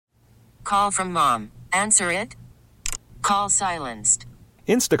call from mom. Answer it. Call silenced.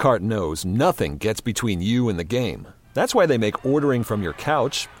 Instacart knows nothing gets between you and the game. That's why they make ordering from your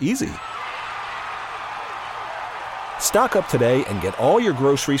couch easy. Stock up today and get all your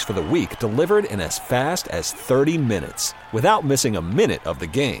groceries for the week delivered in as fast as 30 minutes without missing a minute of the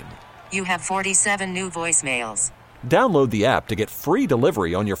game. You have 47 new voicemails. Download the app to get free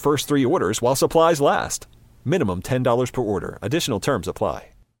delivery on your first 3 orders while supplies last. Minimum $10 per order. Additional terms apply.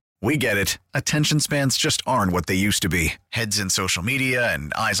 We get it. Attention spans just aren't what they used to be. Heads in social media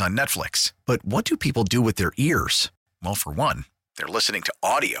and eyes on Netflix. But what do people do with their ears? Well, for one, they're listening to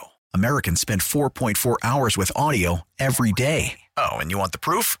audio. Americans spend 4.4 hours with audio every day. Oh, and you want the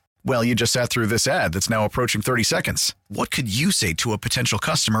proof? Well, you just sat through this ad that's now approaching 30 seconds. What could you say to a potential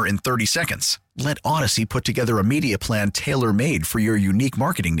customer in 30 seconds? Let Odyssey put together a media plan tailor-made for your unique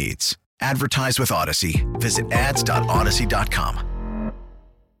marketing needs. Advertise with Odyssey. Visit ads.odyssey.com.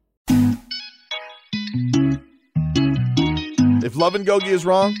 If love and Gogi is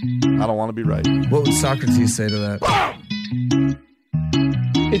wrong, I don't want to be right. What would Socrates say to that?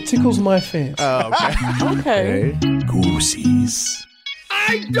 It tickles my fancy. Oh, okay. Okay. Goosies.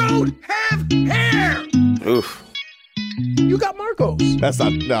 I don't have hair! Oof. You got Marcos. That's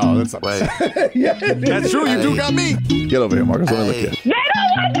not Wait. Yeah, That's true, you do got me. Get over here, Marcos. Let me look at you.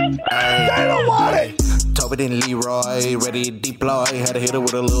 They don't want it! Tobin and Leroy, ready to deploy. Had to hit her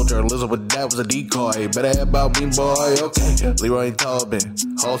with a little journalism, but that was a decoy. Better have about me, boy. Okay, Leroy and Tobin,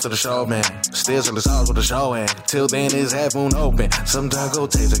 host of the show, man. Still on the songs with the show, and till then it's half moon open. Sometimes go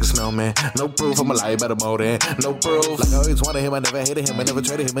taste like a snowman. No proof, I'm a lie about a motor. No proof, like I always wanted him. I never hated him, I never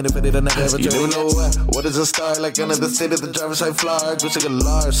traded him. And if I did, I never ever traded him. You never know what is a star, like another city, the driver's side flag. Wish I could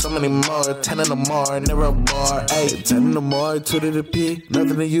large, so many more. 10 in the more, never a bar. Ay, 10 in the more, 2 to the P.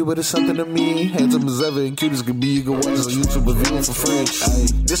 Nothing to you, but it's something to me. Handsome as ever and cute as can be. You can watch us on YouTube and view for free. Ay,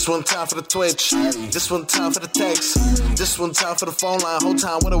 this one time for the Twitch. This one time for the text. This one time for the phone line. Whole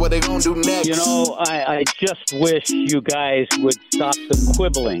time wonder what they gonna do next. You know, I just wish you guys would stop the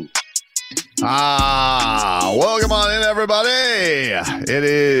quibbling. Welcome on in, everybody. It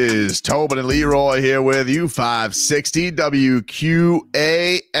is Tobin and Leroy here with you, 560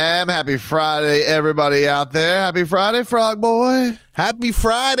 WQAM. Happy Friday, everybody out there. Happy Friday, Frog Boy. Happy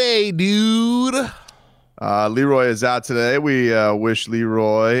Friday, dude. Leroy is out today. We wish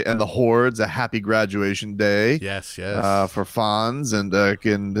Leroy and the Hordes a happy graduation day. Yes. For Fonz, and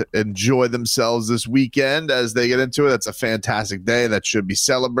can enjoy themselves this weekend as they get into it. That's a fantastic day that should be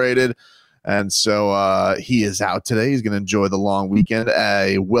celebrated. And so he is out today. He's going to enjoy the long weekend,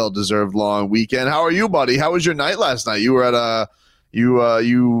 a well-deserved long weekend. How are you, buddy? How was your night last night? You were at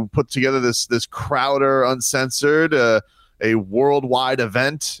you put together this Crowder Uncensored, a worldwide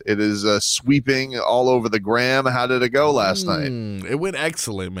event. It is sweeping all over the gram. How did it go last night? It went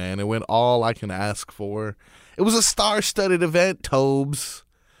excellent, man. It went all I can ask for. It was a star-studded event, Tobes.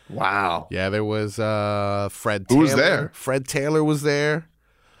 Wow. Yeah, there was Fred Taylor. Who was there? Fred Taylor was there.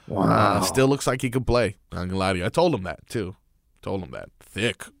 Wow. Still looks like he could play. I'm not going to lie to you. I told him that, too.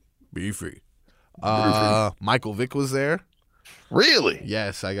 Thick. Beefy. Michael Vick was there. Really?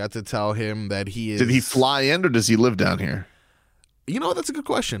 Yes, I got to tell him that he is... Did he fly in or does he live down here? You know, that's a good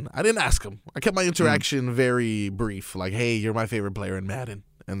question. I didn't ask him. I kept my interaction very brief. Like, hey, you're my favorite player in Madden.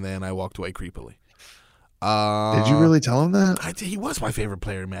 And then I walked away creepily. Did you really tell him that? He was my favorite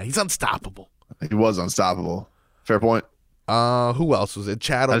player in Madden. He's unstoppable. He was unstoppable. Fair point. Who else was it?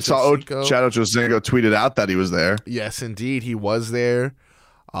 Chad Ochocinco. I saw Chad Ochocinco tweeted out that he was there. Yes, indeed. He was there.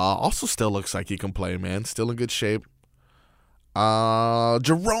 Also still looks like he can play, man. Still in good shape.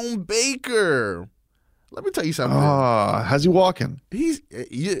 Jerome Baker. Let me tell you something. How's he walking?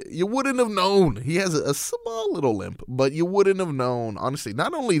 You wouldn't have known. He has a small little limp, but you wouldn't have known, honestly.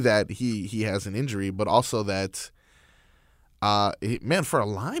 Not only that he has an injury, but also that man, for a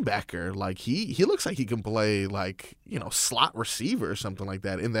linebacker, like he looks like he can play like, slot receiver or something like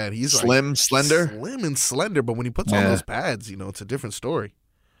that, in that he's slim, slender. Slim and slender, but when he puts on those pads, it's a different story.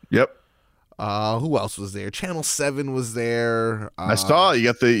 Yep. Who else was there? Channel 7 was there. I saw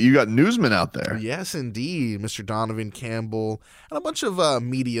you got newsmen out there. Yes, indeed. Mr. Donovan Campbell and a bunch of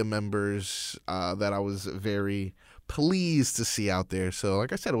media members that I was very pleased to see out there. So,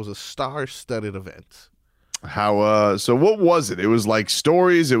 like I said, it was a star-studded event. So what was it? It was like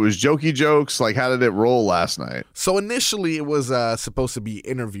stories, it was jokey jokes. Like, how did it roll last night? So initially it was supposed to be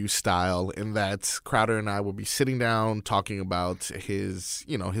interview style, in that Crowder and I would be sitting down talking about his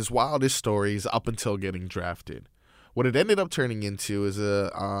wildest stories up until getting drafted. What it ended up turning into is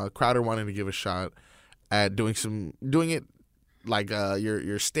Crowder wanting to give a shot at doing it like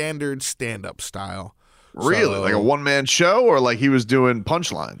your standard stand-up style, Really? So, like a one-man show, or like he was doing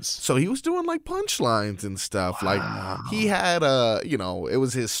punchlines? So he was doing like punchlines and stuff. Wow. Like he had it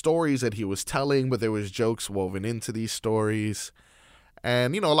was his stories that he was telling, but there was jokes woven into these stories.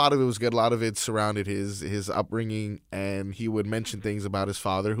 And, a lot of it was good. A lot of it surrounded his upbringing, and he would mention things about his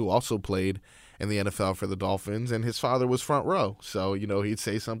father, who also played in the NFL for the Dolphins, and his father was front row. So, he'd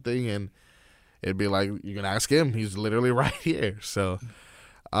say something, and it'd be like, you can ask him. He's literally right here. So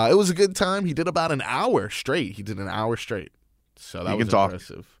it was a good time. He did about an hour straight. So that was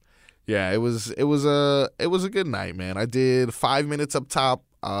impressive. Yeah, it was a good night, man. I did 5 minutes up top.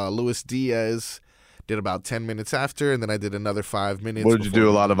 Luis Diaz did about 10 minutes after, and then I did another 5 minutes. What did you do?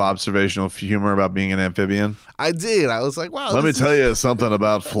 A lot of observational humor about being an amphibian? I did. I was like, wow. Let me tell you something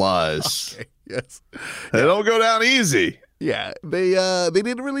about flies. Okay, yes. They don't go down easy. Yeah, they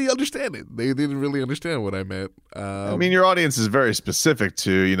didn't really understand it. They didn't really understand what I meant. I mean, your audience is very specific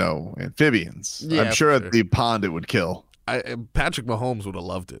to, amphibians. Yeah, I'm sure at the pond it would kill. Patrick Mahomes would have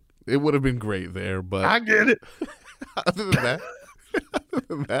loved it. It would have been great there, but I get it. Other than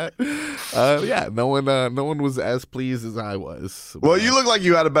that, no one was as pleased as I was. Well, you look like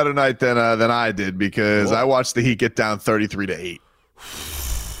you had a better night than I did, because I watched the Heat get down 33-8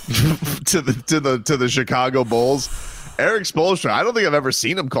 to the Chicago Bulls. Eric Spoelstra, I don't think I've ever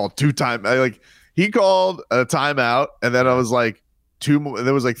seen him call two-time. He called a timeout, and then I was like,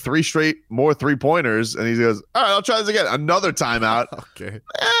 there was like 3 straight more 3-pointers, and he goes, all right, I'll try this again. Another timeout. Okay.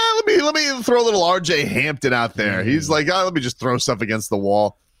 Let me throw a little RJ Hampton out there. He's like, let me just throw stuff against the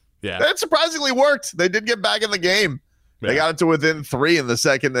wall. Yeah. That surprisingly worked. They did get back in the game. Yeah. They got it to within 3 in the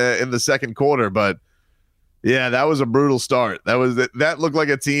second quarter, but yeah, that was a brutal start. That looked like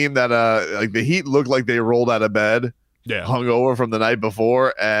a team that like the Heat looked like they rolled out of bed, hungover from the night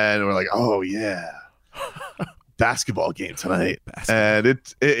before, and we're like, oh yeah. Basketball game tonight. And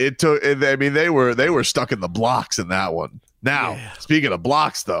it took. I mean, they were stuck in the blocks in that one. Now, speaking of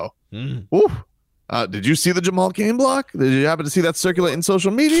blocks, though, did you see the Jamal Cain block? Did you happen to see that circulate in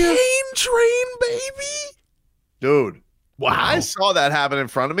social media? Cain train, baby, dude. Wow! I saw that happen in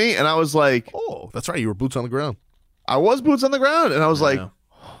front of me, and I was like, "Oh, that's right. You were boots on the ground." I was boots on the ground, and I was like,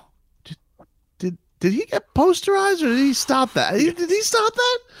 Did he get posterized, or did he stop that? Did he stop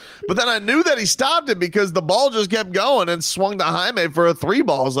that? But then I knew that he stopped it because the ball just kept going and swung to Jaime for a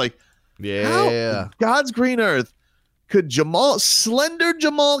 3-ball. I was like, how God's green earth could slender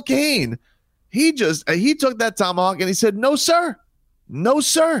Jamal Cain, he took that tomahawk and he said, no, sir. No,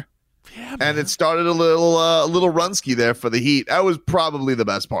 sir. Yeah, and it started a little runsky there for the Heat. That was probably the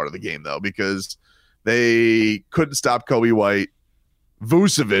best part of the game, though, because they couldn't stop Kobe White.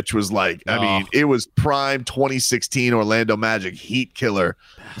 Vucevic was like, I mean, it was prime 2016 Orlando Magic Heat killer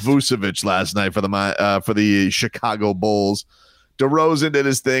Vucevic last night for the Chicago Bulls. DeRozan did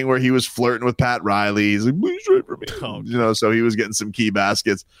his thing where he was flirting with Pat Riley. He's like, please trade for me. So he was getting some key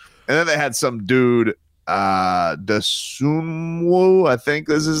baskets. And then they had some dude, Dasunmu, I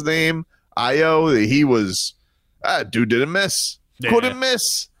think is his name, Io. He was, dude didn't miss. Yeah. Couldn't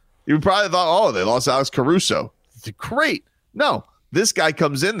miss. You probably thought, they lost Alex Caruso. Great. No. This guy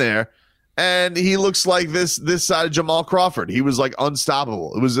comes in there, and he looks like this side of Jamal Crawford. He was like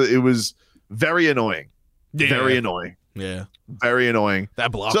unstoppable. It was very annoying. Yeah. Very annoying. Yeah. Very annoying.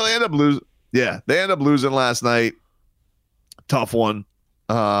 That block. So they end up losing. Yeah, they end up losing last night. Tough one.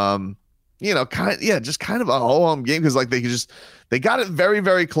 Just kind of a ho-hum game, because like they got it very,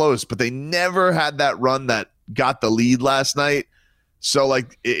 very close, but they never had that run that got the lead last night. So,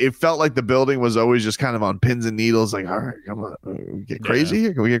 like, it felt like the building was always just kind of on pins and needles. Like, all right, come on, we get crazy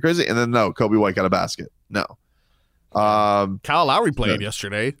here? Can we get crazy? And then, no, Kobe White got a basket. No. Kyle Lowry played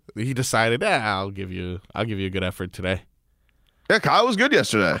yesterday. He decided, I'll give you a good effort today. Yeah, Kyle was good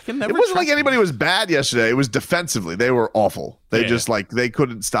yesterday. It wasn't like anybody was bad yesterday. It was defensively. They were awful. They they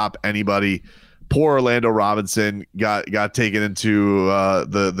couldn't stop anybody. Poor Orlando Robinson got taken into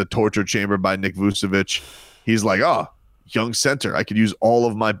the torture chamber by Nick Vucevic. He's like, young center, I could use all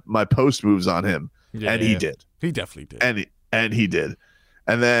of my post moves on him. Yeah, and he did. He definitely did. And he did.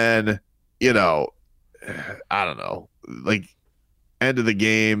 And then, I don't know, like, end of the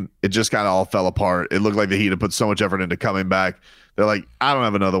game, it just kind of all fell apart. It looked like the Heat had put so much effort into coming back. They're like, I don't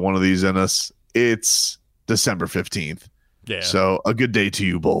have another one of these in us. It's December 15th. Yeah. So a good day to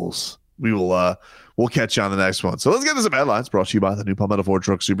you, Bulls. We will we'll catch you on the next one. So let's get to some headlines brought to you by the new Palmetto Ford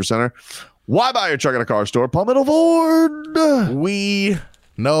Truck Supercenter. Why buy your truck at a car store? Palmetto Ford. We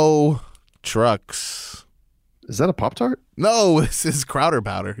know trucks. Is that a Pop-Tart? No, this is Crowder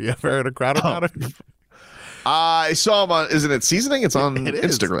powder. You ever heard of Crowder powder? I saw him on, isn't it seasoning? It's on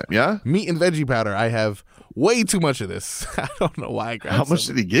Instagram, yeah? Meat and veggie powder. I have Way too much of this. I don't know why I grabbed How much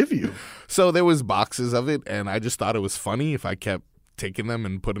did he give you? So there was boxes of it, and I just thought it was funny if I kept taking them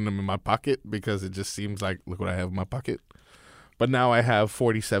and putting them in my pocket because it just seems like, look what I have in my pocket. But now I have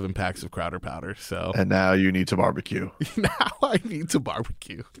 47 packs of Crowder powder. So and now you need to barbecue. Now I need to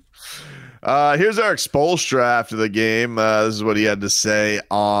barbecue. Here's Eric Spoelstra after the game. This is what he had to say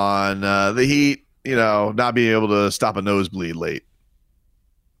on the Heat, not being able to stop a nosebleed late.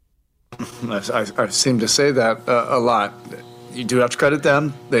 I seem to say that a lot. You do have to credit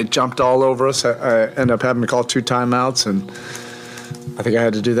them. They jumped all over us. I ended up having to call 2 timeouts, and I think I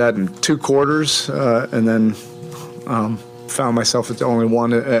had to do that in 2 quarters, and then found myself at the only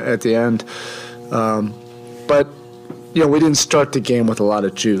one at the end. But, we didn't start the game with a lot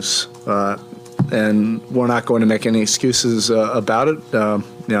of juice, and we're not going to make any excuses about it.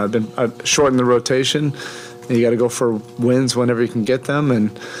 I've shortened the rotation, and you got to go for wins whenever you can get them,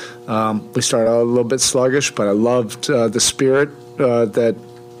 and we started out a little bit sluggish, but I loved the spirit that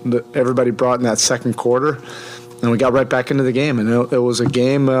everybody brought in that second quarter, and we got right back into the game. And it was a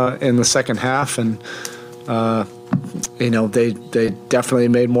game in the second half, and they definitely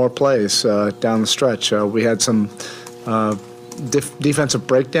made more plays down the stretch. We had some defensive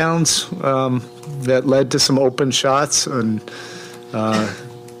breakdowns that led to some open shots, and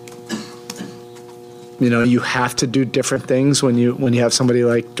you have to do different things when you have somebody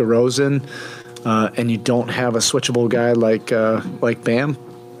like DeRozan, and you don't have a switchable guy like Bam,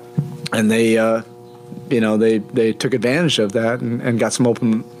 and they took advantage of that and got some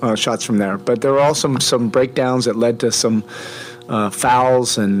open shots from there. But there were also some breakdowns that led to some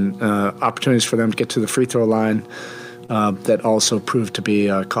fouls and opportunities for them to get to the free throw line that also proved to be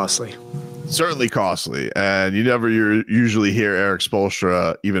costly. Certainly costly, and you never usually hear Eric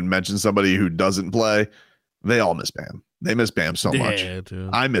Spoelstra even mention somebody who doesn't play. They all miss Bam. They miss Bam so much. Dude.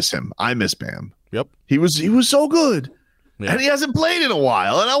 I miss him. I miss Bam. Yep. He was so good, and he hasn't played in a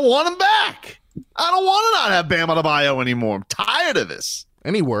while, and I want him back. I don't want to not have Bam Adebayo anymore. I'm tired of this.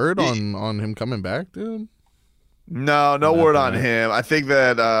 Any word on him coming back, dude? No word on him. I think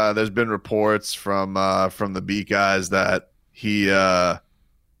that there's been reports from the beat guys that he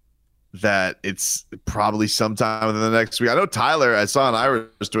that it's probably sometime within the next week. I know Tyler, I saw an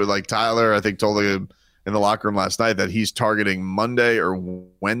Irish tweet, like Tyler, I think told him in the locker room last night that he's targeting Monday or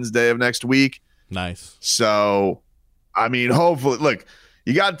Wednesday of next week. Nice. So, I mean, hopefully, look,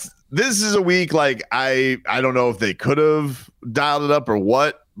 this is a week like I don't know if they could have dialed it up or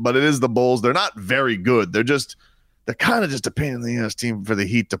what, but it is the Bulls. They're not very good. They're kind of just a pain in the ass team for the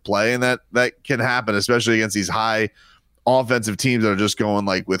Heat to play, and that can happen, especially against these high offensive teams that are just going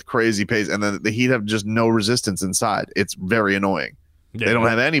like with crazy pace, and then the Heat have just no resistance inside. It's very annoying. Yeah. They don't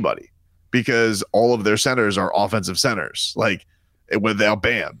have anybody because all of their centers are offensive centers. Like without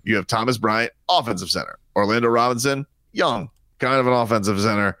Bam, you have Thomas Bryant, offensive center. Orlando Robinson, young, kind of an offensive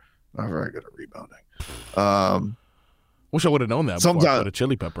center, not very good at rebounding. Wish I would have known that before I put a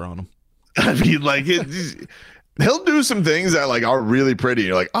chili pepper on him. I mean, like he'll do some things that like are really pretty.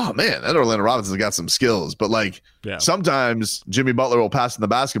 You're like, oh man, that Orlando Robinson's got some skills. But like sometimes Jimmy Butler will pass him the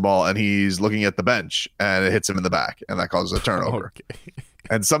basketball and he's looking at the bench and it hits him in the back and that causes a turnover. Okay.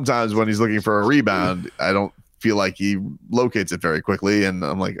 And sometimes when he's looking for a rebound, I don't feel like he locates it very quickly. And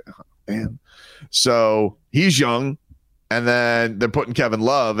I'm like, oh, man. So he's young, and then they're putting Kevin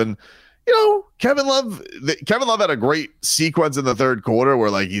Love, and Kevin Love had a great sequence in the third quarter where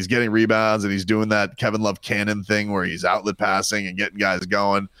like he's getting rebounds and he's doing that Kevin Love cannon thing where he's outlet passing and getting guys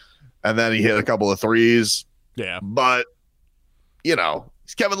going, and then he hit a couple of threes. Yeah, but he's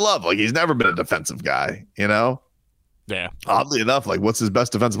Kevin Love. Like he's never been a defensive guy. Yeah. Oddly enough, like what's his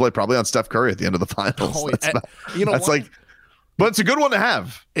best defensive play? Probably on Steph Curry at the end of the finals. Oh, that's like, but it's a good one to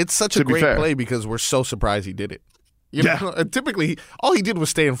have. It's such a great play because we're so surprised he did it. Typically, all he did was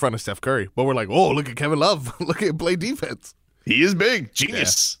stay in front of Steph Curry. But we're like, oh, look at Kevin Love. Look at him play defense. He is big.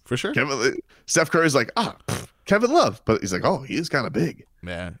 Genius. Yeah, for sure. Steph Curry's like, Kevin Love. But he's like, oh, he is kind of big.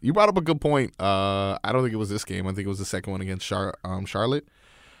 Yeah. You brought up a good point. I don't think it was this game. I think it was the second one against Charlotte.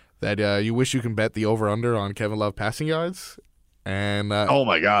 That you wish you can bet the over-under on Kevin Love passing yards. And oh,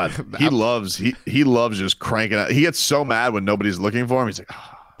 my God. He loves just cranking out. He gets so mad when nobody's looking for him. He's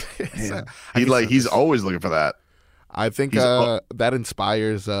like, man. He's always looking for that. I think that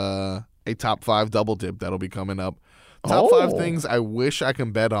inspires a top 5 double dip that'll be coming up. Top 5 things I wish I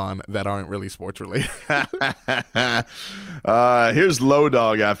can bet on that aren't really sports related. Here's Low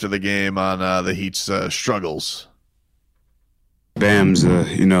Dog after the game on the Heat's struggles. Bam's,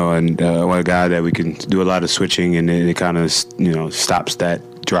 one guy that we can do a lot of switching, and it kind of, stops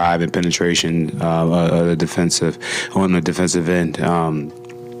that drive and penetration on the defensive end.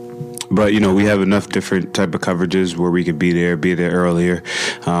 But, we have enough different type of coverages where we can be there earlier.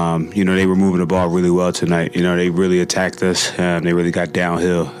 They were moving the ball really well tonight. They really attacked us. They really got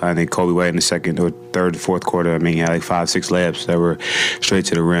downhill. I think Kobe White in the second or third, fourth quarter, he had like 5-6 layups that were straight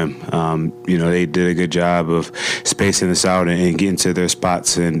to the rim. They did a good job of spacing us out and getting to their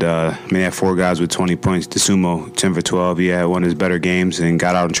spots. And they had 4 guys with 20 points. DeSumo, 10 for 12. He had one of his better games and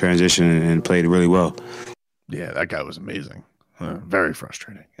got out in transition and played really well. Yeah, that guy was amazing. Very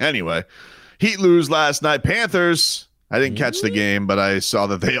frustrating. Anyway, Heat lose last night. Panthers, I didn't catch the game, but I saw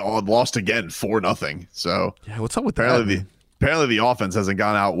that they all lost again 4-0. So yeah, what's up with apparently that? Apparently the offense hasn't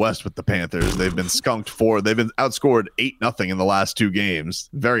gone out west with the Panthers. They've been skunked they've been outscored 8-0 in the last 2 games.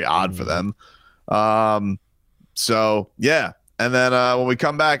 Very odd for them. So yeah. And then when we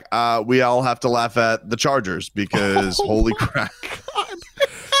come back, we all have to laugh at the Chargers because holy crap.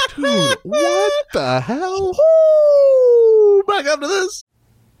 Dude, what the hell? Back up to this.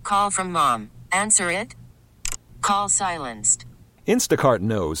 Call from mom. Answer it. Call silenced. Instacart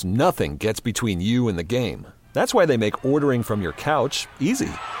knows nothing gets between you and the game. That's why they make ordering from your couch easy.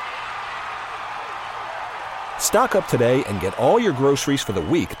 Stock up today and get all your groceries for the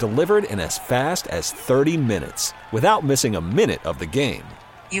week delivered in as fast as 30 minutes without missing a minute of the game.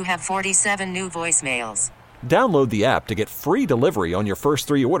 You have 47 new voicemails. Download the app to get free delivery on your first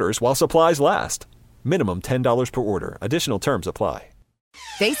 3 orders while supplies last. Minimum $10 per order. Additional terms apply.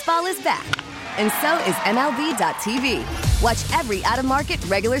 Baseball is back, and so is MLB.tv. Watch every out-of-market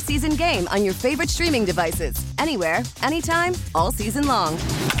regular season game on your favorite streaming devices, anywhere, anytime, all season long.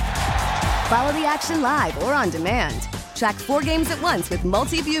 Follow the action live or on demand. Track 4 games at once with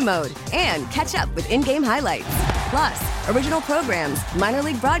multi-view mode and catch up with in-game highlights. Plus, original programs, minor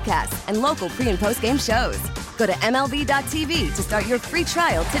league broadcasts, and local pre- and post-game shows. Go to MLB.tv to start your free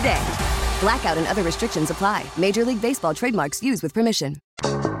trial today. Blackout and other restrictions apply. Major League Baseball trademarks used with permission.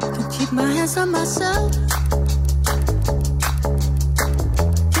 Don't keep my hands on myself.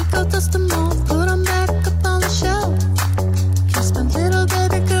 Think I'll dust them off, put them back up on the shelf. Guess my little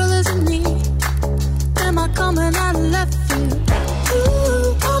baby girl is in need. Am I coming out of left field?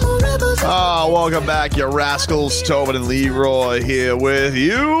 Ooh, I'm a rebel. Welcome back, you rascals. Tobin and Leroy here with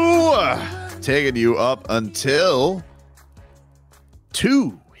you. Taking you up until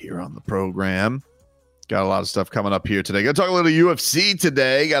 2 here on the program. Got a lot of stuff coming up here today. Gonna talk a little UFC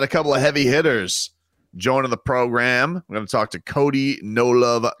today. Got a couple of heavy hitters joining the program. We're gonna talk to Cody No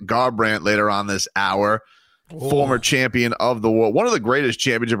Love Garbrandt later on this hour. Former champion of the world. One of the greatest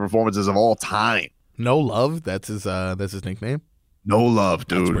championship performances of all time. No Love? That's his nickname? No Love,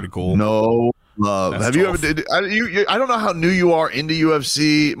 dude. That's pretty cool. No Love. That's Have tough. you ever did I don't know how new you are into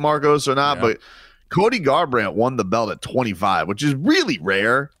UFC, Marcos, or not, but Cody Garbrandt won the belt at 25, which is really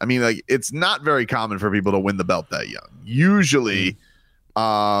rare. I mean, like, it's not very common for people to win the belt that young. Usually,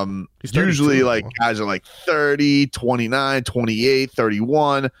 like guys are like 30, 29, 28,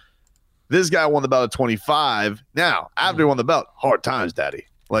 31. This guy won the belt at 25. Now, after he won the belt, hard times, daddy.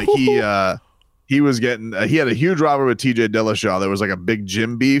 Like he was getting he had a huge rivalry with TJ Dillashaw. There was like a big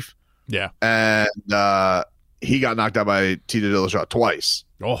gym beef. Yeah. And he got knocked out by TJ Dillashaw twice.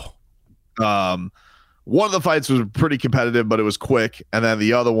 One of the fights was pretty competitive, but it was quick, and then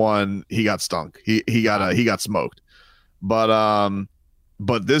the other one he got stunk. He got smoked. But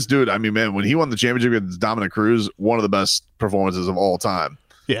this dude, I mean, man, when he won the championship against Dominic Cruz, one of the best performances of all time.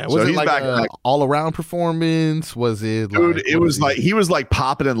 Yeah, was it like an all-around performance? Was it, dude? It was like he was like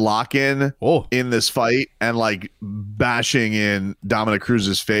popping and locking in this fight and like bashing in Dominic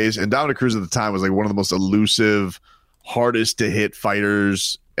Cruz's face. And Dominic Cruz at the time was like one of the most elusive, hardest to hit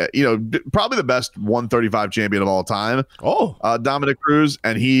fighters. Probably the best 135 champion of all time. Dominic Cruz,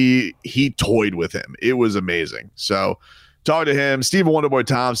 and he toyed with him. It was amazing. So, talk to him. Stephen Wonderboy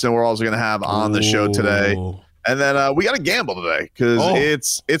Thompson, we're also going to have on the show today. And then we got to gamble today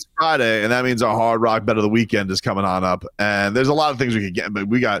because it's Friday, and that means our Hard Rock Bet of the Weekend is coming on up. And there's a lot of things we could get, but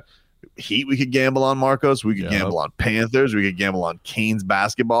we got Heat we could gamble on, Marcos. We could gamble on Panthers. We could gamble on Canes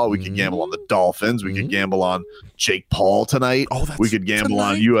basketball. We could gamble on the Dolphins. We could gamble on Jake Paul tonight. We could gamble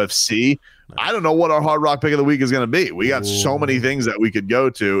on UFC. I don't know what our Hard Rock Pick of the Week is going to be. We got so many things that we could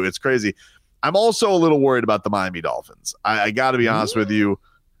go to. It's crazy. I'm also a little worried about the Miami Dolphins. I got to be honest with you.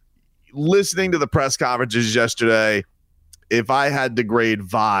 Listening to the press conferences yesterday, if I had to grade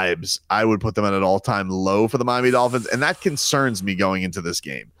vibes, I would put them at an all-time low for the Miami Dolphins, and that concerns me going into this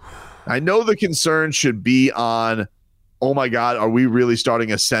game. I know the concern should be on, oh my God, are we really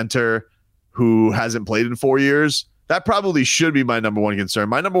starting a center who hasn't played in 4 years? That probably should be my number one concern.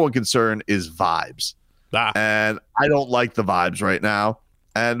 My number one concern is vibes. And I don't like the vibes right now.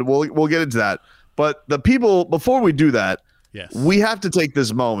 And we'll get into that. But the people, before we do that, Yes. We have to take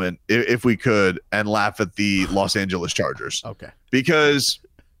this moment, if we could, and laugh at the Los Angeles Chargers. Okay. Because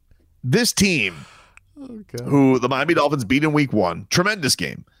this team, who the Miami Dolphins beat in week 1, tremendous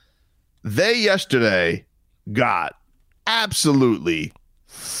game. They yesterday got absolutely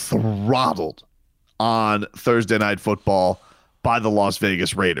throttled on Thursday Night Football by the Las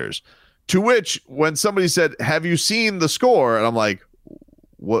Vegas Raiders. To which, when somebody said, "Have you seen the score?" and I'm like,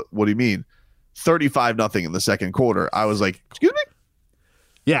 "What do you mean?" 35-0 in the second quarter. I was like, "Excuse me?"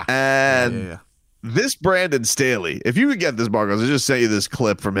 Yeah. And this Brandon Staley, if you could get this, Marcos, I just sent you this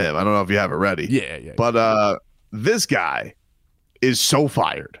clip from him. I don't know if you have it ready. Yeah. But this guy is so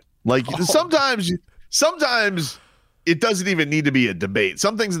fired. Like sometimes it doesn't even need to be a debate.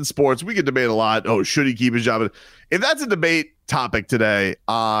 Some things in sports we can debate a lot. Oh, should he keep his job? If that's a debate topic today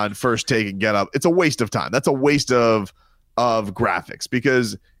on First Take and Get Up, it's a waste of time. That's a waste of graphics,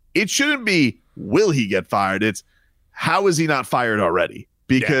 because it shouldn't be will he get fired. It's how is he not fired already?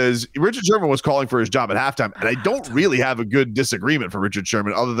 Because Richard Sherman was calling for his job at halftime, and I don't really have a good disagreement for Richard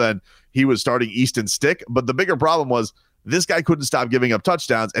Sherman other than he was starting Easton Stick. But the bigger problem was this guy couldn't stop giving up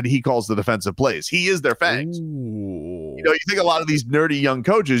touchdowns, and he calls the defensive plays. He is their fangs. Ooh. You think a lot of these nerdy young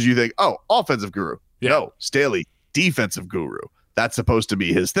coaches, you think, oh, offensive guru. Yeah. No, Staley, defensive guru. That's supposed to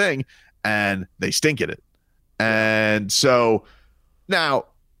be his thing, and they stink at it. And so now,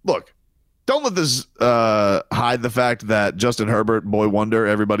 look, don't let this hide the fact that Justin Herbert, boy wonder,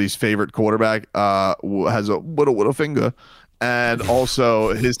 everybody's favorite quarterback, has a little finger. And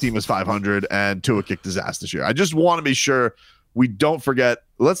also his team is 500 and Tua kicked his ass this year. I just want to be sure we don't forget.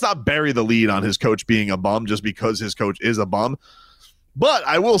 Let's not bury the lead on his coach being a bum just because his coach is a bum. But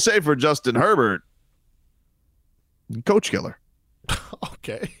I will say for Justin Herbert, coach killer.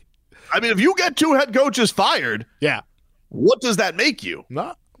 Okay. I mean, if you get 2 head coaches fired, what does that make you?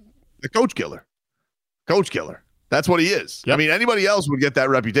 Not a coach killer. Coach killer. That's what he is. Yep. I mean, anybody else would get that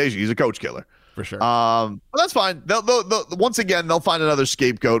reputation. He's a coach killer. For sure. But that's fine. They'll once again, they'll find another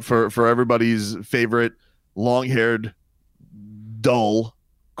scapegoat for everybody's favorite long-haired, dull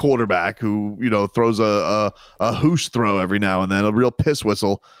quarterback who, throws a hoosh throw every now and then, a real piss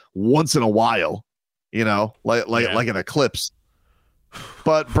whistle once in a while, like an eclipse.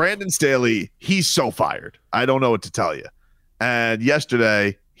 But Brandon Staley, he's so fired. I don't know what to tell you. And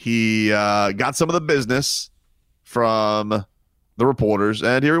yesterday, he got some of the business from the reporters,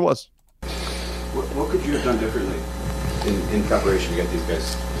 and here he was. What could you have done differently in preparation to get these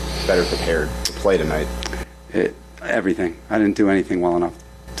guys better prepared to play tonight? Everything. I didn't do anything well enough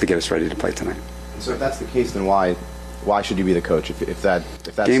to get us ready to play tonight. So if that's the case, then why should you be the coach? If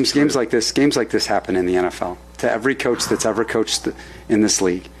that's games like this happen in the NFL. To every coach that's ever coached in this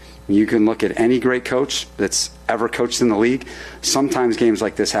league, you can look at any great coach that's ever coached in the league. Sometimes games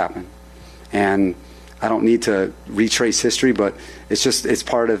like this happen, and I don't need to retrace history, but it's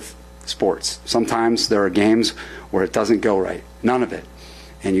part of sports. Sometimes there are games where it doesn't go right. None of it.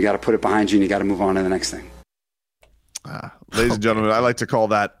 And you got to put it behind you and you got to move on to the next thing. Ladies and gentlemen, I like to call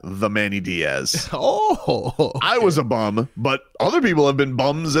that the Manny Diaz. Oh, okay. I was a bum, but other people have been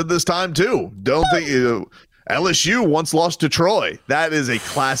bums at this time too. Don't think LSU once lost to Troy. That is a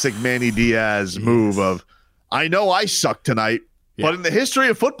classic Manny Diaz move of, I know I sucked tonight, but in the history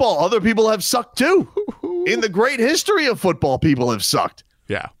of football, other people have sucked too. In the great history of football, people have sucked.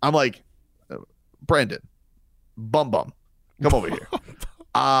 Yeah. I'm like, Brandon, bum. Come over here.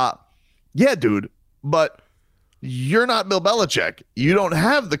 Yeah, dude, but you're not Bill Belichick. You don't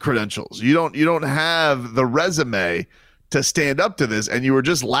have the credentials. You don't have the resume to stand up to this. And you were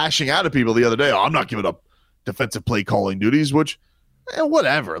just lashing out at people the other day. Oh, I'm not giving up defensive play calling duties, which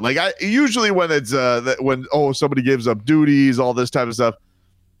whatever. Like I usually when it's when somebody gives up duties, all this type of stuff,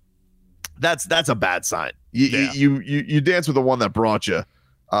 that's a bad sign. You dance with the one that brought you.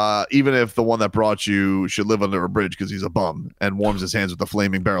 Even if the one that brought you should live under a bridge because he's a bum and warms his hands with a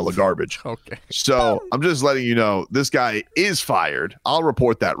flaming barrel of garbage. Okay. So I'm just letting you know this guy is fired. I'll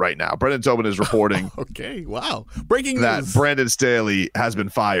report that right now. Brendan Tobin is reporting. Okay. Wow. Breaking that news. Brandon Staley has been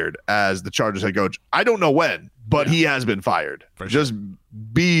fired as the Chargers head coach. I don't know when, but he has been fired. I'm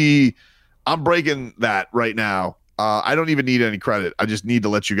breaking that right now. I don't even need any credit. I just need to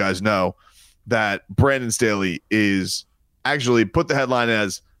let you guys know that Brandon Staley is actually put the headline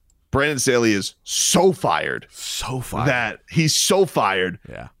as Brandon Staley is so fired. That he's so fired.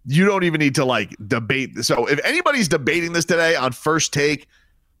 Yeah. You don't even need to debate. So if anybody's debating this today on First Take,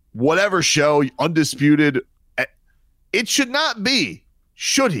 whatever show, Undisputed, it should not be,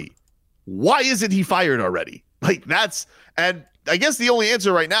 should he? Why isn't he fired already? And I guess the only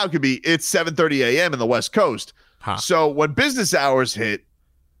answer right now could be it's 7:30 a.m. in the West Coast. So when business hours hit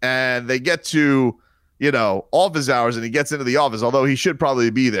and they get to, office hours and he gets into the office, although he should probably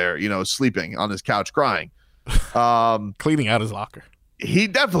be there, sleeping on his couch crying. Cleaning out his locker. He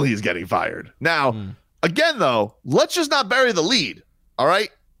definitely is getting fired. Now, again, though, let's just not bury the lead, all right?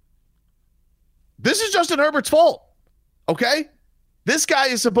 This is Justin Herbert's fault, okay? This guy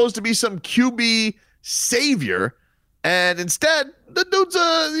is supposed to be some QB savior, and instead,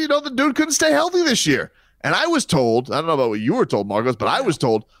 the dude couldn't stay healthy this year. And I was told, I don't know about what you were told, Marcos, but I was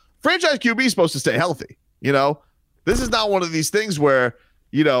told franchise QB is supposed to stay healthy. This is not one of these things where,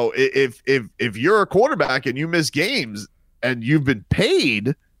 if you're a quarterback and you miss games and you've been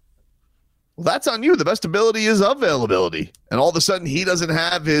paid, well, that's on you. The best ability is availability. And all of a sudden, he doesn't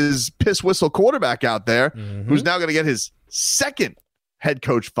have his piss whistle quarterback out there who's now going to get his second head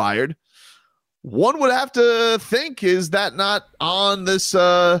coach fired. One would have to think, is that not on this,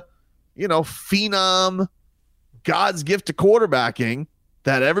 phenom, God's gift to quarterbacking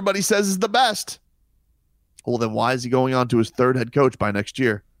that everybody says is the best? Well, then why is he going on to his third head coach by next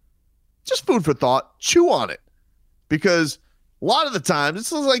year? Just food for thought. Chew on it. Because a lot of the times,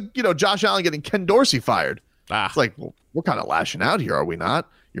 this is like, Josh Allen getting Ken Dorsey fired. It's like, well, we're kind of lashing out here, are we not?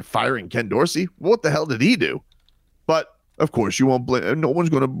 You're firing Ken Dorsey? What the hell did he do? But, of course, you won't blame. No one's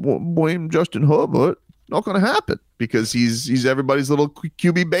going to blame Justin Herbert. Not going to happen because he's everybody's little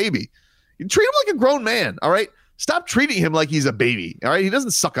QB baby. You treat him like a grown man, all right? Stop treating him like he's a baby, all right? He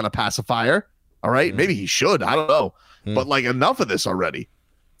doesn't suck on a pacifier, all right? Maybe he should. I don't know. But, enough of this already.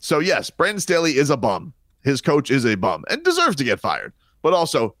 So, yes, Brandon Staley is a bum. His coach is a bum and deserves to get fired. But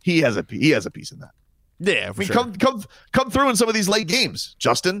also, he has a piece in that. Yeah, for sure. Come through in some of these late games,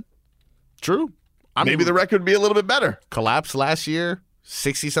 Justin. True. Maybe the record would be a little bit better. Collapsed last year,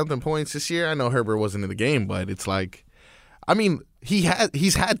 60-something points this year. I know Herbert wasn't in the game, but it's like, he's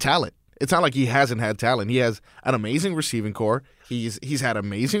had talent. It's not like he hasn't had talent. He has an amazing receiving core. He's had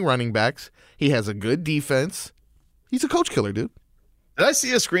amazing running backs. He has a good defense. He's a coach killer, dude. Did I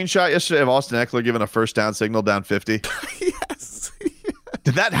see a screenshot yesterday of Austin Eckler giving a first down signal down 50? Yes.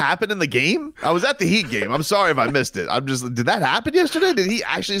 Did that happen in the game? I was at the Heat game. I'm sorry if I missed it. Did that happen yesterday? Did he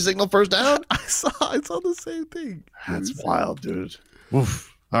actually signal first down? I saw the same thing. That's wild, dude.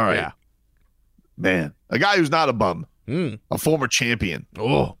 Oof. All right. Yeah. Man, a guy who's not a bum, a former champion.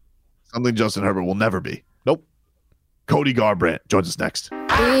 Oh, something Justin Herbert will never be. Nope. Cody Garbrandt joins us next.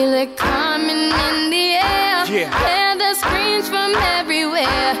 Feel it coming in the air. Hear the screams from everywhere.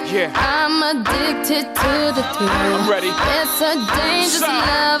 I'm addicted to the thrill. I'm ready. It's a dangerous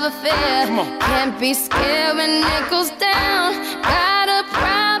love affair. Can't be scared when it goes down. Got a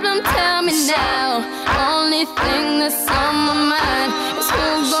problem? Tell me now. Only thing that's on my mind is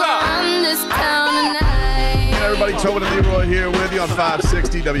who's gonna run this town tonight. Everybody, Tobin and Leroy here with you on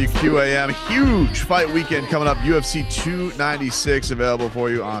 560 WQAM. Huge fight weekend coming up. UFC 296 available for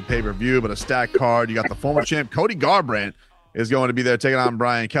you on pay-per-view, but a stacked card. You got the former champ Cody Garbrandt is going to be there taking on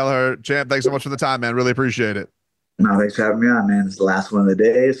Brian Kelleher. Champ, thanks so much for the time, man. Really appreciate it. No, thanks for having me on, man. It's the last one of the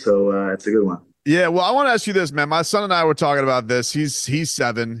day, so it's a good one. Yeah, well, I want to ask you this, man. My son and I were talking about this. He's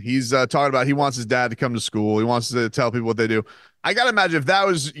 7. He's talking about he wants his dad to come to school. He wants to tell people what they do. I got to imagine if that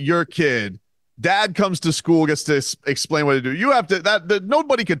was your kid, dad comes to school, gets to explain what to do. You have to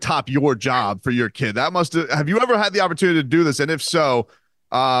nobody could top your job for your kid. That must have you ever had the opportunity to do this? And if so,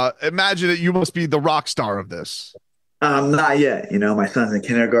 imagine that you must be the rock star of this. Not yet. My son's in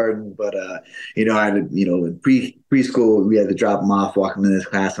kindergarten, but I had in preschool we had to drop him off, walk him in his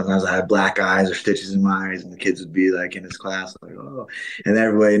class. Sometimes I had black eyes or stitches in my eyes, and the kids would be like in his class, like, oh, and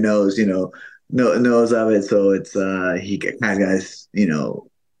everybody knows knows of it. So it's he kind of guys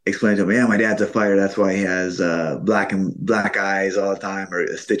explain to him, yeah, my dad's a fighter. That's why he has black eyes all the time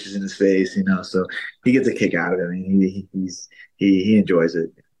or stitches in his face, So he gets a kick out of it. I mean, he enjoys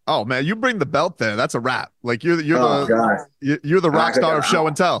it. Oh man, you bring the belt there. That's a wrap. Like you're the rock star of show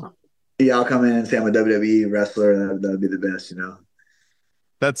and tell. Yeah, I'll come in and say I'm a WWE wrestler. That'd be the best,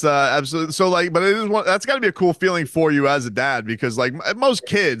 That's absolutely so. But it is that's got to be a cool feeling for you as a dad because most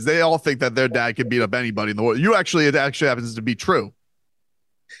kids, they all think that their dad can beat up anybody in the world. It actually happens to be true.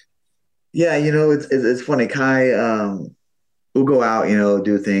 Yeah, it's funny. Kai, we'll go out,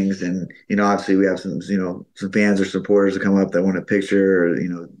 do things, and obviously we have some fans or supporters that come up that want a picture, or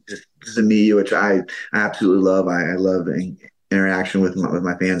just to meet you, which I absolutely love. I love interaction with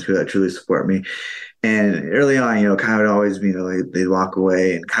my fans who truly support me. And early on, Kai would always, they'd walk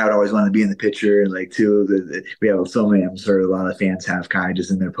away, and Kai would always want to be in the picture. And we have so many. I'm sure a lot of fans have Kai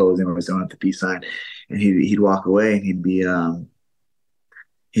just in there posing, always throwing up the peace sign, and he'd walk away, and he'd be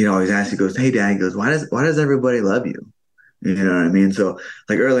he'd always ask, he goes, hey, Dad, he goes, why does everybody love you? You know what I mean? So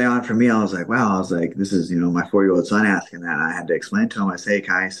like early on for me, I was like, wow, I was like, this is, my 4-year-old son asking that. And I had to explain to him, I say, hey,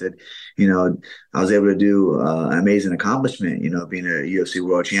 Kai, I said, I was able to do an amazing accomplishment, being a UFC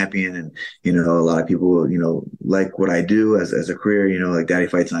world champion. And, a lot of people, like what I do as a career, like Daddy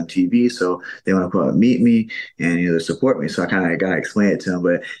Fights on TV. So they want to come out and meet me and, they support me. So I kind of got to explain it to him.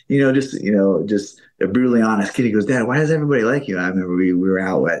 But, just a brutally honest kid. He goes, Dad, why does everybody like you? I remember we were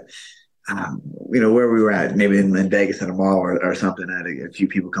out at, where we were at, maybe in Vegas at a mall or something. I had a few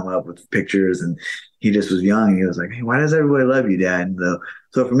people come up with pictures, and he just was young. And he was like, "Hey, why does everybody love you, Dad?" And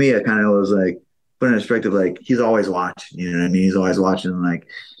so for me, it kind of was like put in perspective, like he's always watching. You know what I mean? He's always watching, like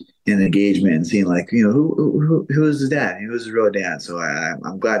in engagement and seeing, like who is his dad? Who is his real dad? So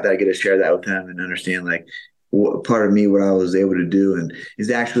I'm glad that I get to share that with him and understand, like, part of me, what I was able to do. And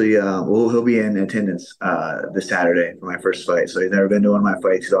he's actually he'll be in attendance this Saturday for my first fight. So he's never been to one of my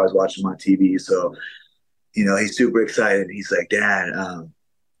fights. He's always watching my TV. So he's super excited. He's like, Dad,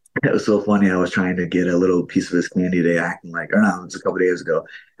 it was so funny. I was trying to get a little piece of his candy today, acting like, or no, it was a couple of days ago.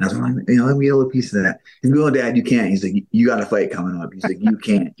 And I was like, let me get a little piece of that. He's going, Dad, you can't. He's like, you got a fight coming up. He's like, you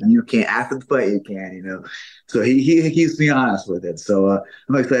can't. You can't. After the fight, you can. So he keeps me honest with it. So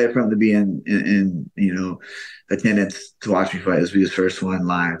I'm excited for him to be in attendance to watch me fight. This will be his first one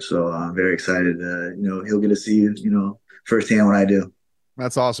live. So I'm very excited. He'll get to see firsthand what I do.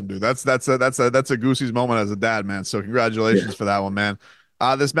 That's awesome, dude. That's a Goosey's moment as a dad, man. So congratulations for that one, man.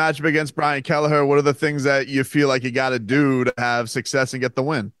 This matchup against Brian Kelleher, what are the things that you feel like you got to do to have success and get the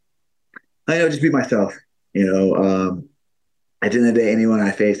win? I know, just be myself. At the end of the day, anyone I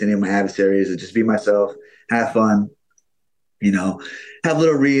face, any of my adversaries, just be myself, have fun, have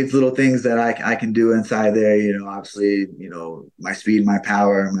little reads, little things that I can do inside there. Obviously, my speed, my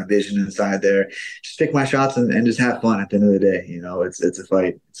power, my vision inside there. Just pick my shots and just have fun at the end of the day. It's a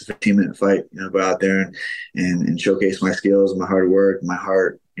fight. It's a 15-minute fight. Go out there and showcase my skills, my hard work, my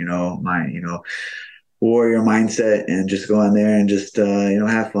heart, my, warrior mindset, and just go in there and just,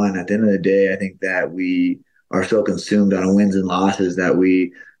 have fun. At the end of the day, I think that we are so consumed on wins and losses that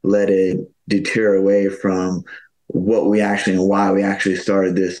we let it deter away from what we actually and why we actually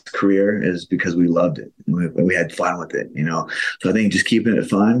started this career, is because we loved it and we had fun with it, So I think just keeping it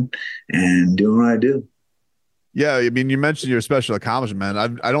fun and doing what I do. Yeah, I mean, you mentioned your special accomplishment,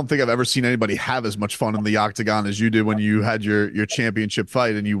 man. I don't think I've ever seen anybody have as much fun in the octagon as you did when you had your championship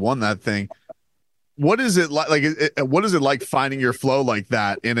fight and you won that thing. What is it like? What is it like finding your flow like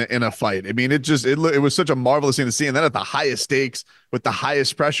that in a fight? I mean, it was such a marvelous thing to see, and then at the highest stakes with the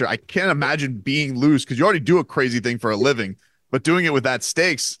highest pressure, I can't imagine being loose, because you already do a crazy thing for a living, but doing it with that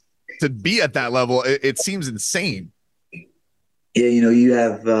stakes, to be at that level, it seems insane. Yeah, you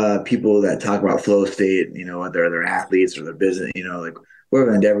have people that talk about flow state, whether they're athletes or their business, like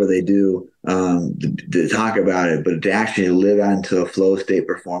whatever endeavor they do, to talk about it, but to actually live into a flow state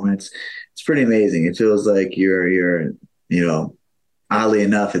performance, it's pretty amazing. It feels like you're oddly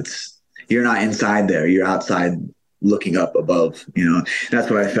enough, you're not inside there, you're outside looking up above, that's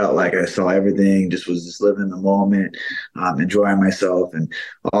what I felt like. I saw everything, was just living in the moment, enjoying myself. And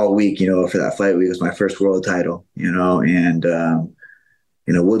all week, for that fight week, was my first world title, and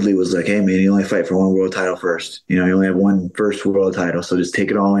Woodley was like, hey man, you only fight for one world title first, you only have one first world title, so just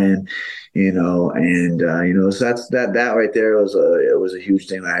take it all in, so that's that right there was a huge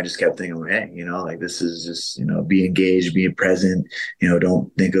thing that I just kept thinking, hey, like, this is just, be engaged, be present, don't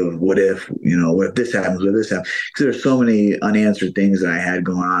think of what if this happens, because there's so many unanswered things that I had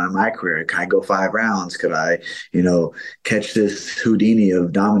going on in my career. Could I go 5 rounds? Could I, catch this Houdini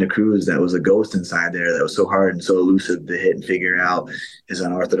of Dominic Cruz that was a ghost inside there, that was so hard and so elusive to hit and figure out his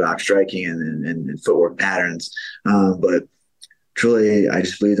unorthodox striking and footwork patterns. But truly, I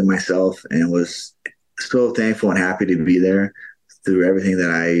just believed in myself and was so thankful and happy to be there through everything that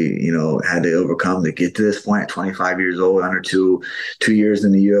I, had to overcome to get to this point at 25 years old, under two years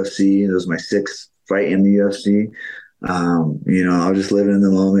in the UFC. It was my 6th fight in the UFC. I was just living in the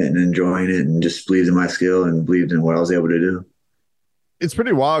moment and enjoying it, and just believed in my skill and believed in what I was able to do. It's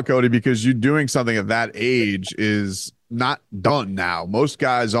pretty wild, Cody, because you doing something at that age is not done now. Most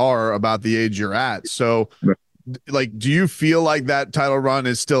guys are about the age you're at. So, like, do you feel like that title run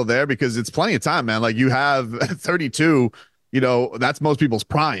is still there? Because it's plenty of time, man. Like, you have 32, that's most people's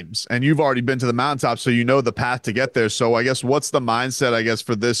primes, and you've already been to the mountaintop, so the path to get there. So I guess what's the mindset,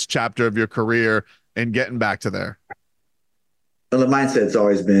 for this chapter of your career and getting back to there? Well, the mindset's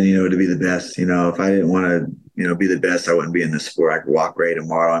always been, to be the best. If I didn't want to, be the best, I wouldn't be in this sport. I could walk away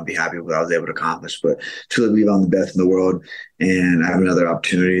tomorrow and be happy with what I was able to accomplish. But truly believe I'm the best in the world. And I have another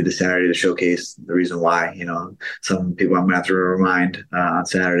opportunity this Saturday to showcase the reason why. Some people I'm going to have to remind on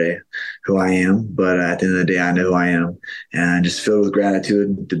Saturday who I am. But at the end of the day, I know who I am. And just filled with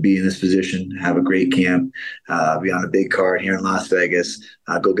gratitude to be in this position, have a great camp, be on a big card here in Las Vegas,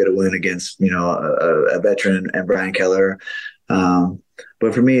 go get a win against, a veteran and Brian Keller.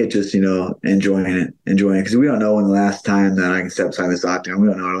 But for me, it's just, enjoying it because we don't know when the last time that I can step aside this octagon. We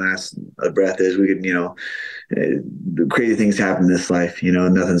don't know when the last breath is. We could, crazy things happen in this life,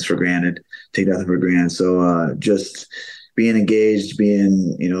 nothing's for granted, take nothing for granted. So, just being engaged,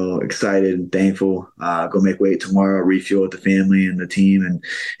 being, excited and thankful, go make weight tomorrow, refuel with the family and the team and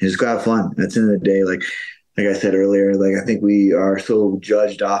just go have fun. At the end of the day, like I said earlier, I think we are so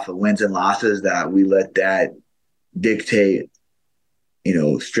judged off of wins and losses that we let that dictate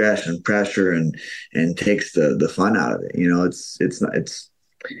stress and pressure and takes the fun out of it. It's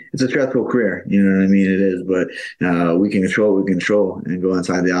a stressful career, you know what I mean? It is, but we can control what we control and go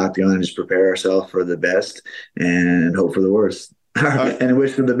inside the octagon and just prepare ourselves for the best and hope for the worst. And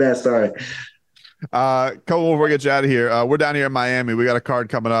wish for the best. Sorry. Cole, before we get you out of here, we're down here in Miami. We got a card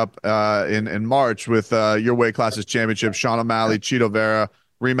coming up in March with your weight classes championship, Sean O'Malley, Cheeto Vera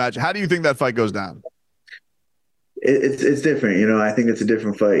rematch. How do you think that fight goes down? It's different, I think it's a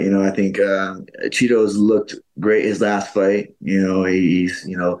different fight. I think Cheeto's looked great his last fight. He's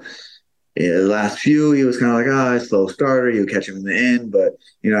the last few he was kind of like slow starter. You'll catch him in the end, but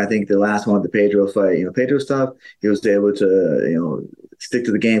I think the last one, the Pedro fight, Pedro stuff, he was able to stick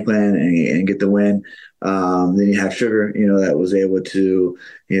to the game plan and get the win. Then you have Sugar, that was able to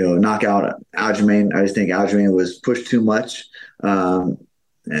knock out Aljamain. I just think Aljamain was pushed too much.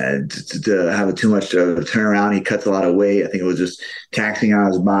 And to have too much of a turnaround. He cuts a lot of weight. I think it was just taxing on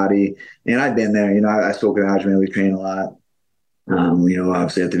his body. And I've been there. I spoke with Aljamain. We train a lot.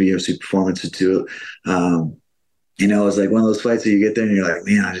 Obviously at the UFC Performance Institute. It's like one of those fights that you get there and you're like,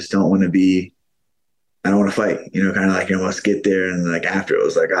 man, I just don't want to fight. Kind of like you must get there and like after it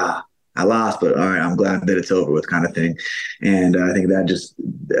was like, I lost, but all right, I'm glad that it's over with kind of thing. And I think that just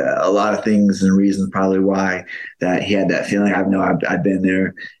a lot of things and reasons probably why that he had that feeling. I've been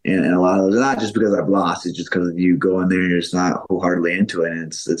there and a lot of those, not just because I've lost, it's just because you go in there and you're just not wholeheartedly into it. And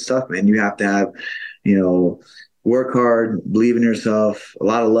it's tough, man. You have to have, work hard, believe in yourself, a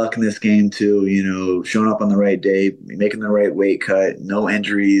lot of luck in this game too, showing up on the right day, making the right weight cut, no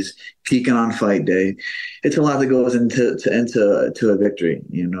injuries, peaking on fight day. It's a lot that goes into a victory,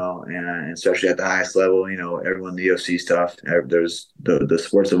 and especially at the highest level, everyone in the UFC stuff, there's the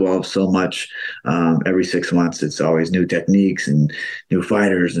sports evolve so much. Every 6 months, it's always new techniques and new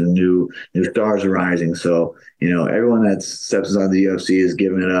fighters and new stars arising. So, everyone that steps inside the UFC is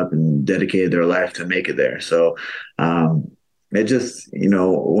giving it up and dedicated their life to make it there. So, it just,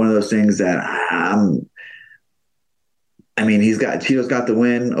 one of those things that Cheeto's got the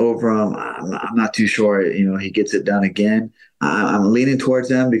win over him. I'm not too sure, he gets it done again. I'm leaning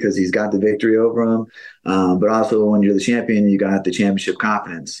towards him because he's got the victory over him. But also when you're the champion, you got the championship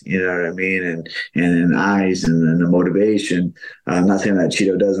confidence, you know what I mean? And eyes and the motivation. I'm not saying that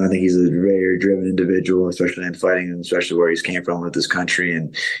Cheeto doesn't. I think he's a very driven individual, especially in fighting and especially where he's came from with this country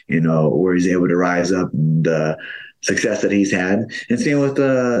and, where he's able to rise up and, success that he's had. And same with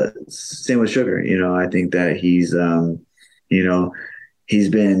Sugar. I think that he's, he's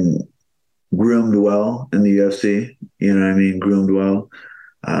been groomed well in the UFC. Groomed well.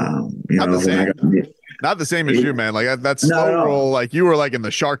 Not the same as you, man. Like that slow roll, like you were like in the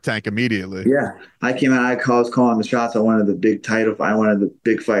Shark Tank immediately. Yeah, I came out. I was calling the shots. I wanted the big title. I wanted the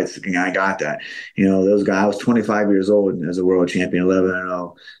big fights. I got that. Those guys. I was 25 years old as a world champion,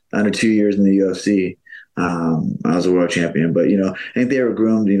 11-0, under 2 years in the UFC. I was a world champion, but I think they were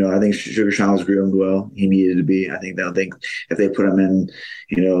groomed. I think Sugar Sean was groomed well. He needed to be. I think if they put him in,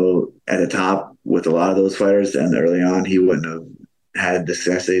 at the top with a lot of those fighters and early on, he wouldn't have had the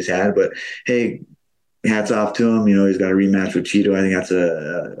success that he's had. But hey, hats off to him. He's got a rematch with Cheeto. I think that's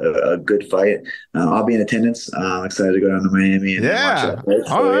a good fight. I'll be in attendance. I'm excited to go down to Miami and watch that fight.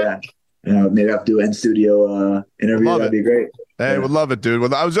 So, yeah, maybe I have to do an in-studio interview. That'd be great. Hey, would love it, dude. Well,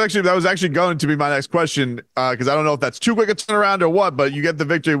 that was actually going to be my next question because I don't know if that's too quick a turnaround or what, but you get the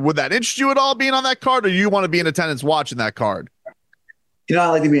victory. Would that interest you at all being on that card, or you want to be in attendance watching that card? I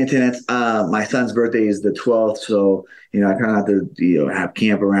like to be in attendance. My son's birthday is the 12th, so I try not to have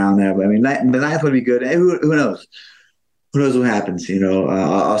camp around that. But the 9th would be good. And who knows? who knows what happens?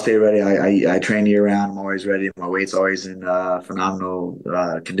 I'll stay ready. I train year round. I'm always ready. My weight's always in phenomenal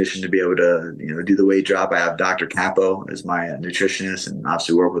condition to be able to do the weight drop. I have Dr. Capo as my nutritionist, and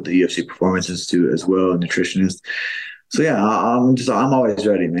obviously work with the UFC Performance Institute as well, a nutritionist. So yeah, I'm always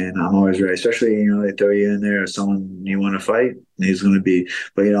ready, man. I'm always ready, especially they throw you in there as someone you want to fight. He's going to be,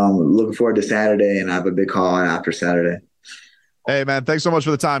 but I'm looking forward to Saturday, and I have a big call on after Saturday. Hey, man, thanks so much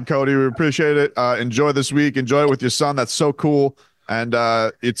for the time, Cody. We appreciate it. Enjoy this week. Enjoy it with your son. That's so cool. And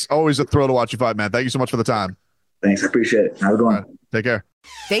it's always a thrill to watch you fight, man. Thank you so much for the time. Thanks. I appreciate it. Have a good one. Right, take care.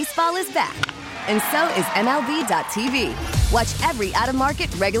 Baseball is back, and so is MLB.tv. Watch every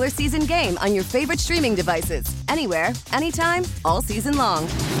out-of-market regular season game on your favorite streaming devices, anywhere, anytime, all season long.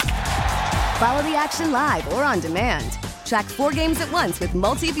 Follow the action live or on demand. Track 4 games at once with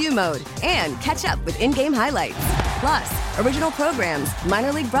multi-view mode and catch up with in-game highlights. Plus, original programs,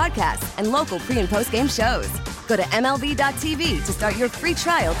 minor league broadcasts, and local pre- and post-game shows. Go to MLB.tv to start your free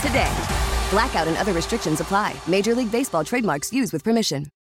trial today. Blackout and other restrictions apply. Major League Baseball trademarks used with permission.